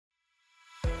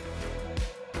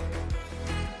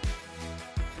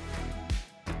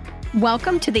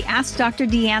Welcome to the Ask Dr.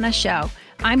 Deanna show.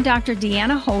 I'm Dr.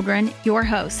 Deanna Holdren, your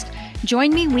host.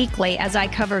 Join me weekly as I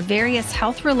cover various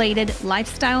health-related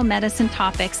lifestyle medicine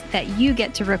topics that you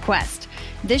get to request.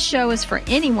 This show is for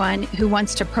anyone who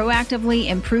wants to proactively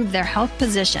improve their health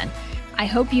position. I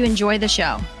hope you enjoy the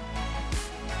show.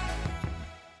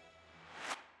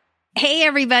 Hey,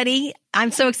 everybody.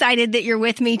 I'm so excited that you're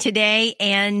with me today,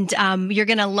 and you're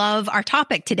going to love our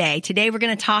topic today. Today, we're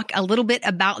going to talk a little bit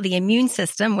about the immune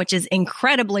system, which is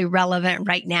incredibly relevant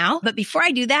right now. But before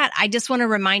I do that, I just want to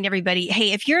remind everybody,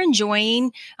 hey, if you're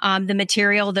enjoying the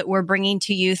material that we're bringing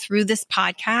to you through this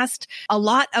podcast, a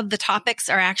lot of the topics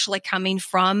are actually coming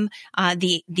from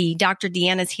the Dr.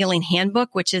 Deanna's Healing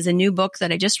Handbook, which is a new book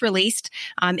that I just released.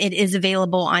 It is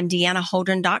available on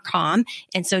deannaholdren.com.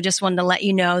 And so just wanted to let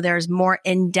you know there's more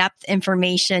in-depth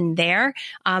information there.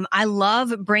 I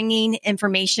love bringing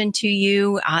information to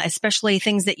you, especially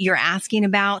things that you're asking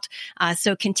about.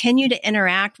 So continue to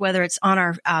interact, whether it's on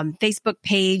our Facebook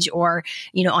page or,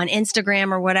 on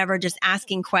Instagram or whatever, just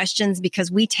asking questions,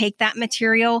 because we take that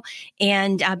material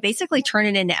and basically turn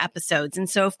it into episodes. And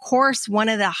so, of course, one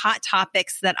of the hot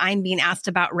topics that I'm being asked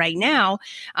about right now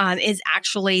is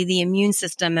actually the immune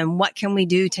system and what can we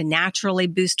do to naturally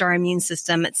boost our immune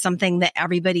system. It's something that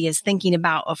everybody is thinking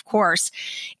about, of course.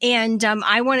 And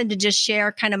I wanted to just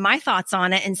share kind of my thoughts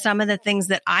on it and some of the things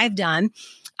that I've done.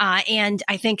 And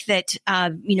I think that,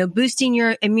 boosting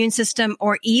your immune system,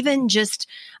 or even just,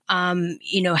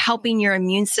 helping your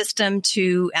immune system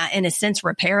to, in a sense,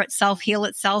 repair itself, heal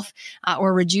itself,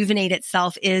 or rejuvenate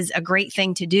itself is a great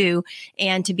thing to do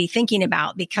and to be thinking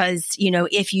about, because,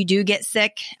 if you do get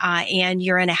sick, and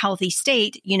you're in a healthy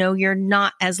state, you're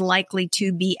not as likely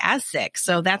to be as sick.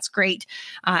 So that's great,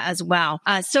 as well.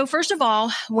 So first of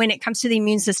all, when it comes to the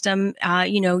immune system,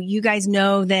 you guys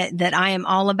know that I am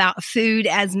all about food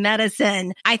as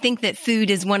medicine. I think that food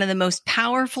is one of the most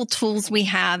powerful tools we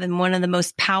have and one of the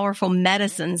most powerful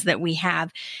medicines that we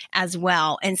have as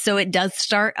well. And so it does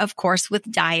start, of course, with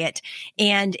diet.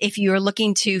 And if you're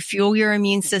looking to fuel your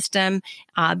immune system,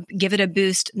 give it a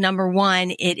boost, number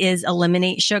one, it is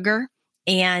eliminate sugar.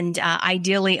 And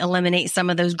ideally eliminate some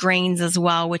of those grains as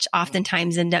well, which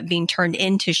oftentimes end up being turned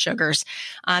into sugars.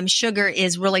 Sugar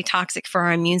is really toxic for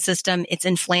our immune system. It's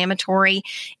inflammatory,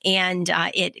 and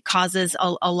it causes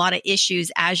a lot of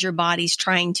issues as your body's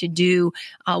trying to do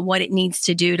what it needs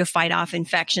to do to fight off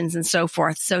infections and so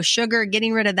forth. So sugar,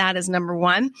 getting rid of that is number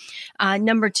one.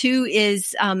 Number two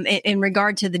is in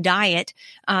regard to the diet,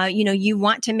 you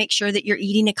want to make sure that you're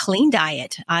eating a clean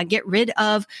diet. Get rid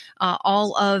of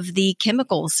all of the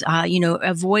chemicals,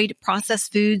 avoid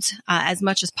processed foods as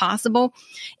much as possible.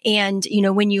 And,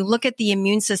 when you look at the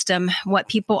immune system, what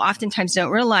people oftentimes don't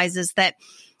realize is that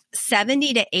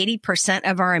 70 to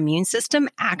 80% of our immune system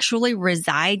actually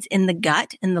resides in the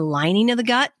gut, in the lining of the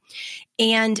gut.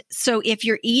 And so if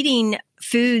you're eating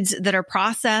foods that are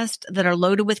processed, that are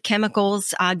loaded with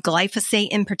chemicals, glyphosate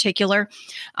in particular,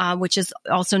 which is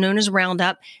also known as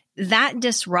Roundup, that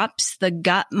disrupts the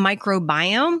gut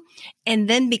microbiome. And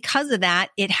then because of that,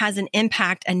 it has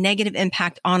a negative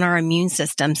impact on our immune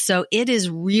system. So it is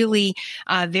really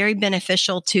very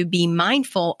beneficial to be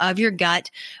mindful of your gut.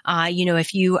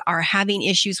 If you are having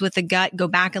issues with the gut, go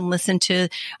back and listen to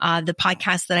the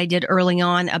podcast that I did early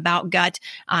on about gut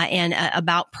and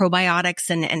about probiotics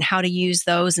and how to use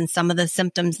those and some of the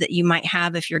symptoms that you might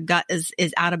have if your gut is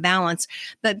out of balance.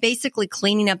 But basically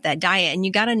cleaning up that diet. And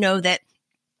you got to know that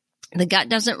the gut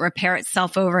doesn't repair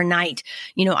itself overnight.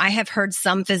 I have heard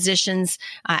some physicians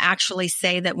actually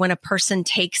say that when a person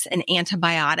takes an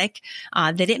antibiotic,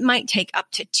 that it might take up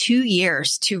to 2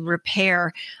 years to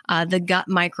repair the gut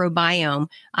microbiome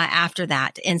after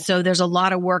that. And so there's a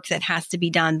lot of work that has to be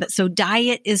done. But so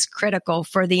diet is critical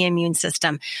for the immune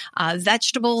system.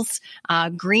 Vegetables,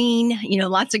 green,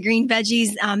 lots of green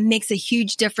veggies makes a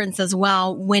huge difference as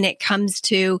well when it comes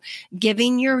to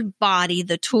giving your body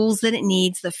the tools that it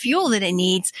needs, the fuel that it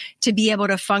needs to be able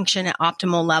to function at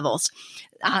optimal levels.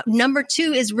 Number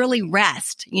two is really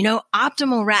rest,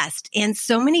 optimal rest. And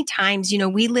so many times,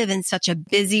 we live in such a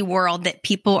busy world that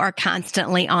people are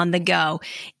constantly on the go,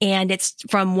 and it's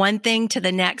from one thing to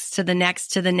the next, to the next,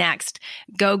 to the next,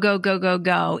 go, go, go, go,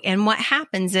 go. And what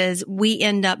happens is we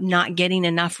end up not getting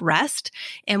enough rest,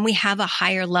 and we have a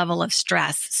higher level of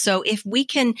stress. So if we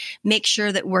can make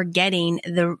sure that we're getting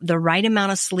the right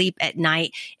amount of sleep at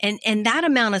night, and that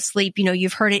amount of sleep,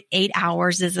 you've heard it, 8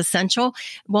 hours is essential.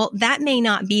 Well, that may not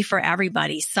not be for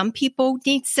everybody. Some people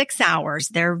need 6 hours.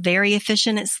 They're very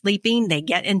efficient at sleeping. They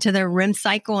get into their REM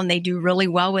cycle and they do really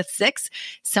well with 6.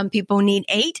 Some people need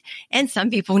 8 and some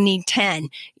people need 10.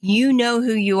 You know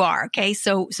who you are. Okay.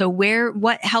 So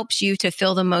what helps you to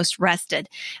feel the most rested?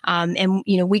 And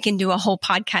we can do a whole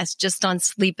podcast just on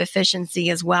sleep efficiency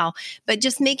as well, but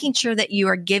just making sure that you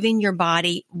are giving your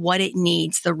body what it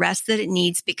needs, the rest that it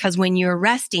needs, because when you're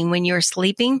resting, when you're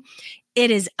sleeping, it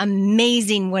is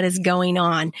amazing what is going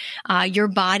on. Your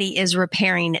body is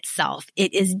repairing itself.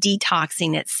 It is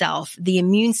detoxing itself. The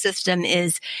immune system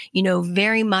is,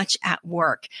 very much at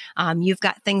work. You've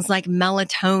got things like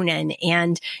melatonin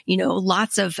and,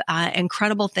 lots of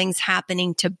incredible things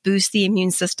happening to boost the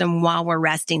immune system while we're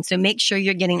resting. So make sure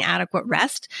you're getting adequate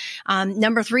rest.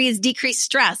 Number 3 is decreased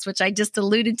stress, which I just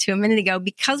alluded to a minute ago.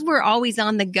 Because we're always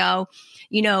on the go,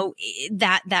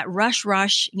 that rush,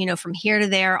 from here to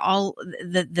there, all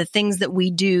the things that we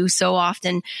do so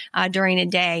often during a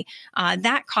day,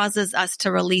 that causes us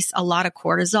to release a lot of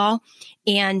cortisol.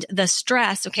 And the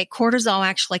stress, cortisol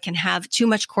actually too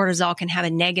much cortisol can have a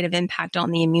negative impact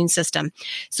on the immune system.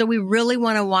 So we really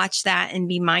want to watch that and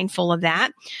be mindful of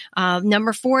that.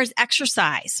 Number 4 is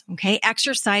exercise.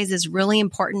 Exercise is really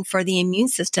important for the immune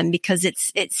system because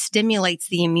it stimulates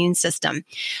the immune system.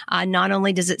 Not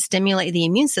only does it stimulate the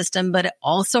immune system, but it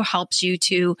also helps you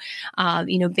to,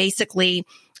 basically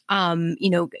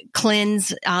cleanse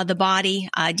the body,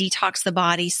 detox the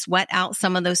body, sweat out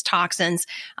some of those toxins,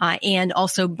 and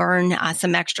also burn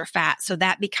some extra fat. So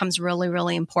that becomes really,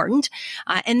 really important.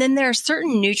 And then there are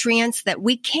certain nutrients that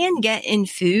we can get in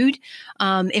food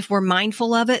if we're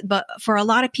mindful of it. But for a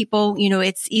lot of people,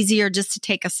 it's easier just to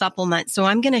take a supplement. So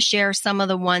I'm going to share some of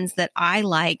the ones that I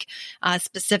like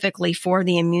specifically for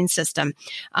the immune system.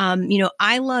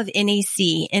 I love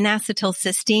NAC,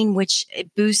 N-acetylcysteine, which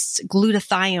it boosts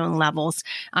glutathione levels.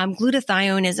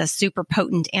 Glutathione is a super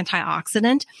potent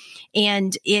antioxidant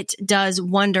and it does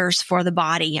wonders for the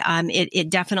body. It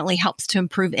definitely helps to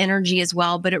improve energy as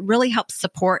well, but it really helps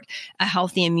support a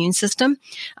healthy immune system.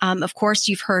 Of course,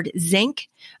 you've heard zinc.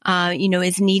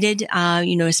 Is needed,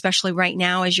 especially right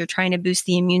now as you're trying to boost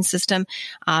the immune system,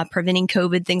 preventing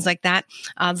COVID, things like that.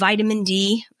 Vitamin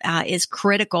D is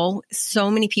critical.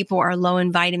 So many people are low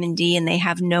in vitamin D and they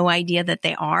have no idea that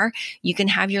they are. You can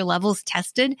have your levels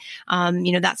tested.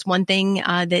 That's one thing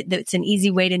that's an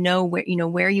easy way to know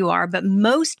where you are. But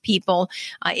most people,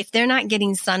 if they're not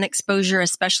getting sun exposure,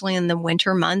 especially in the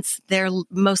winter months, they're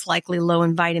most likely low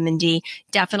in vitamin D.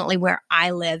 Definitely where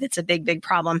I live, it's a big, big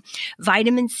problem.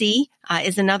 Vitamin C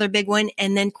is another big one.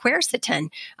 And then quercetin.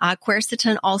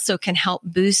 Quercetin also can help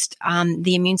boost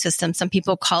the immune system. Some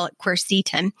people call it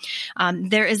quercetin.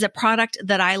 There is a product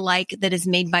that I like that is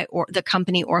made by the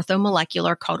company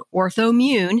Orthomolecular called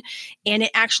Orthomune, and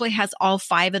it actually has all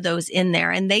 5 of those in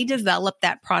there. And they developed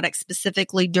that product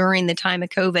specifically during the time of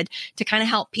COVID to kind of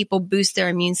help people boost their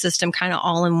immune system kind of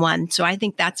all in one. So I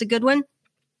think that's a good one.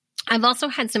 I've also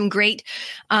had some great,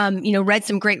 read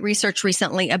some great research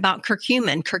recently about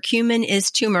curcumin. Curcumin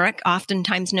is turmeric,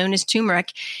 oftentimes known as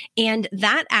turmeric, and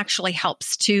that actually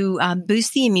helps to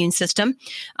boost the immune system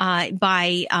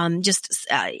by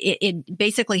it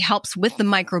basically helps with the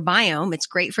microbiome. It's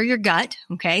great for your gut,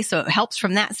 so it helps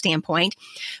from that standpoint,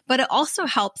 but it also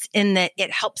helps in that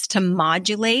it helps to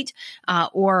modulate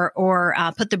or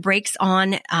put the brakes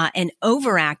on an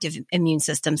overactive immune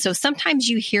system. So sometimes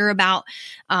you hear about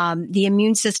the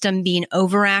immune system being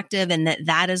overactive and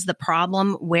that is the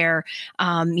problem where,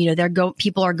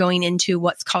 people are going into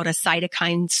what's called a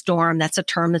cytokine storm. That's a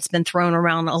term that's been thrown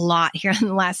around a lot here in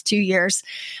the last 2 years.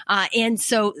 And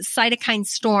so cytokine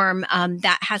storm,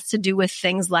 that has to do with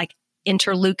things like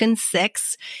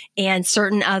interleukin-6 and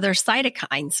certain other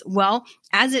cytokines. Well,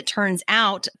 as it turns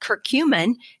out,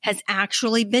 curcumin has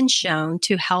actually been shown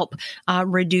to help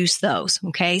reduce those.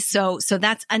 So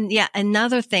that's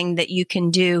another thing that you can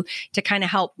do to kind of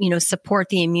help support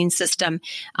the immune system,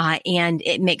 and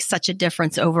it makes such a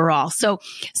difference overall. So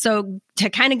to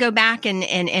kind of go back and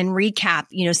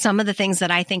recap, some of the things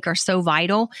that I think are so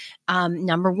vital.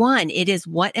 Number 1, it is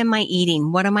what am I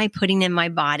eating? What am I putting in my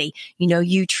body?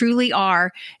 You truly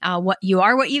are what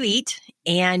you eat,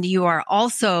 and you are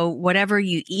also whatever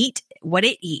you eat, what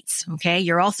it eats.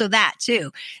 You're also that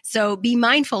too. So be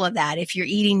mindful of that. If you're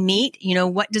eating meat,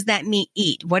 what does that meat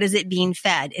eat? What is it being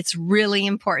fed? It's really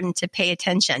important to pay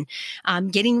attention.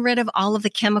 Getting rid of all of the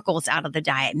chemicals out of the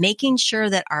diet, making sure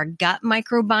that our gut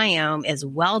microbiome is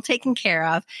well taken care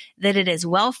of, that it is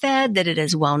well fed, that it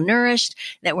is well nourished,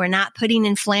 that we're not putting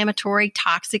inflammatory,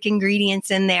 toxic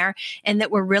ingredients in there, and that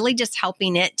we're really just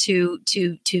helping it to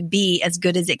be as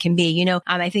good as it can be.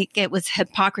 I think it was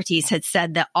Hippocrates had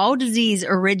said that all disease disease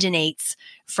originates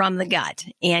from the gut.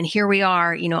 And here we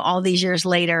are, all these years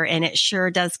later, and it sure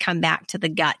does come back to the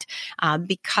gut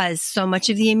because so much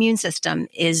of the immune system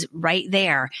is right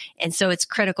there. And so it's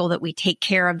critical that we take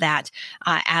care of that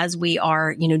as we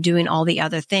are, doing all the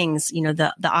other things,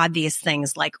 the obvious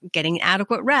things like getting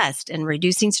adequate rest and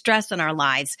reducing stress in our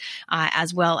lives,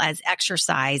 as well as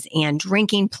exercise and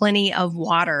drinking plenty of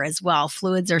water as well.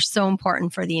 Fluids are so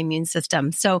important for the immune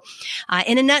system. So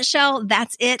in a nutshell,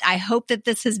 that's it. I hope that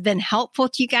this has been helpful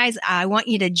to you guys. I want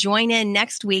you to join in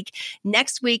next week.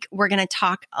 Next week, we're going to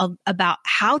talk about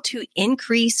how to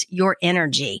increase your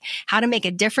energy, how to make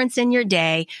a difference in your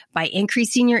day by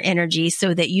increasing your energy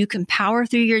so that you can power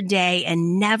through your day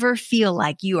and never feel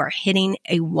like you are hitting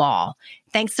a wall.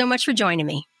 Thanks so much for joining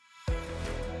me.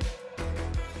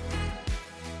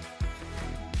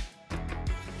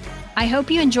 I hope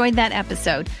you enjoyed that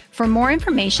episode. For more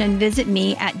information, visit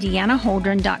me at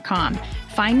DeannaHoldren.com.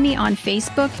 Find me on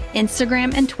Facebook,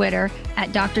 Instagram, and Twitter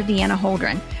at Dr. Deanna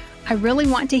Holdren. I really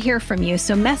want to hear from you,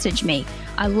 so message me.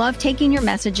 I love taking your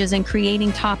messages and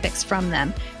creating topics from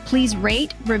them. Please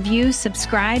rate, review,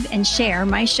 subscribe, and share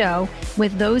my show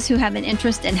with those who have an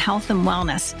interest in health and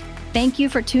wellness. Thank you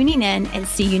for tuning in, and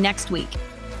see you next week.